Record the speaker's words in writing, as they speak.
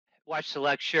watched the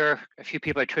lecture. A few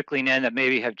people are trickling in that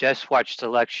maybe have just watched the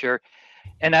lecture.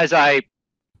 And as I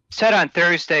said on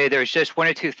Thursday, there's just one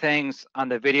or two things on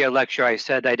the video lecture I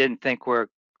said I didn't think were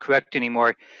correct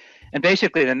anymore. And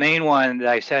basically the main one that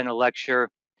I said in the lecture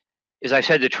is I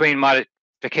said the terrain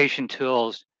modification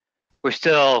tools were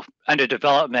still under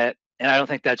development, and I don't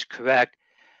think that's correct.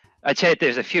 I'd say that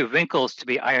there's a few wrinkles to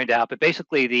be ironed out, but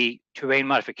basically the terrain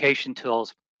modification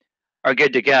tools are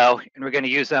good to go, and we're going to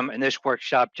use them in this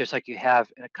workshop just like you have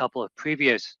in a couple of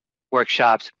previous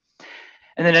workshops.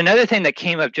 And then another thing that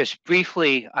came up just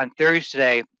briefly on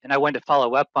Thursday, and I wanted to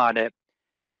follow up on it,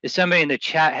 is somebody in the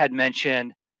chat had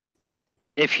mentioned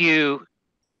if you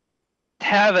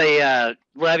have a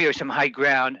levee or some high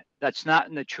ground that's not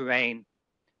in the terrain,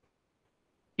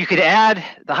 you could add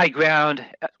the high ground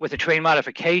with a terrain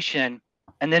modification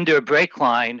and then do a break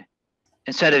line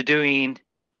instead of doing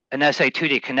an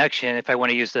SA2D connection, if I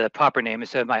want to use the proper name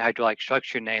instead of my hydraulic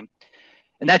structure name.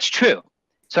 And that's true.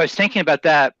 So I was thinking about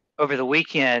that over the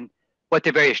weekend, what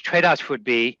the various trade-offs would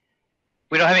be.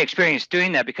 We don't have any experience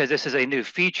doing that because this is a new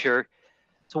feature.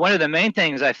 So one of the main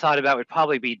things I thought about would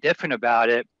probably be different about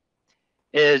it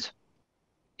is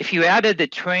if you added the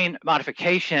terrain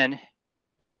modification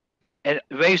and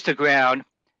raised the ground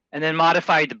and then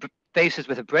modified the faces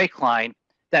with a break line,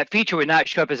 that feature would not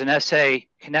show up as an SA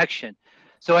connection.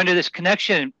 So under this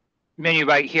connection menu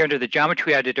right here under the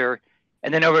geometry editor,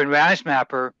 and then over in RAS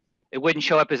Mapper, it wouldn't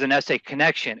show up as an SA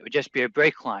connection. It would just be a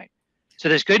break line. So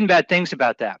there's good and bad things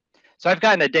about that. So I've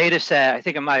gotten a data set. I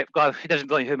think it might, well, it doesn't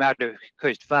really matter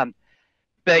because it's fun.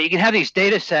 But you can have these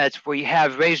data sets where you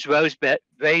have raised road bed,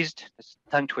 that's a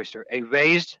tongue twister, a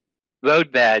raised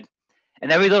road bed.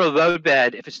 And every little road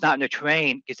bed, if it's not in the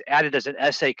terrain, gets added as an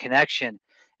SA connection.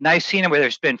 And I've seen them where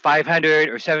there's been 500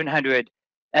 or 700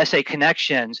 SA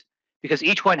connections because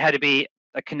each one had to be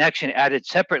a connection added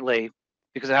separately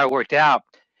because of how it worked out.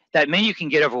 That menu can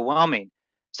get overwhelming.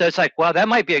 So it's like, well, that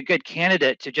might be a good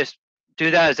candidate to just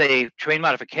do that as a terrain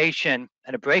modification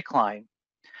and a break line.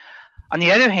 On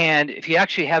the other hand, if you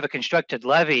actually have a constructed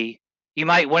levee, you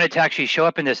might want it to actually show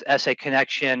up in this SA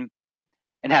connection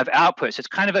and have outputs. It's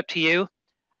kind of up to you.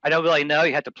 I don't really know.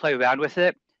 You have to play around with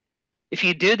it. If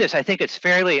you do this, I think it's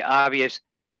fairly obvious.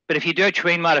 But if you do a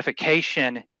terrain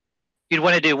modification, you'd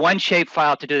want to do one shape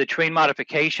file to do the terrain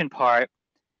modification part,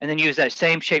 and then use that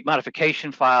same shape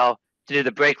modification file to do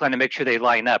the break line to make sure they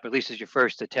line up, at least as your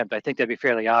first attempt. I think that'd be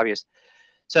fairly obvious.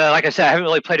 So like I said, I haven't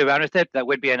really played around with it. That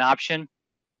would be an option.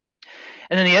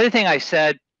 And then the other thing I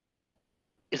said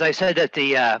is I said that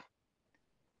the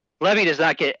levee does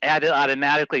not get added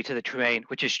automatically to the terrain,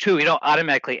 which is true. We don't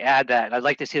automatically add that. And I'd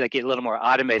like to see that get a little more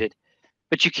automated.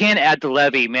 But you can add the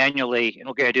levee manually, and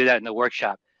we're going to do that in the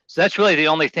workshop. So that's really the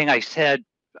only thing I said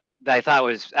that I thought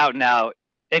was out and out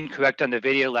incorrect on the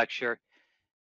video lecture.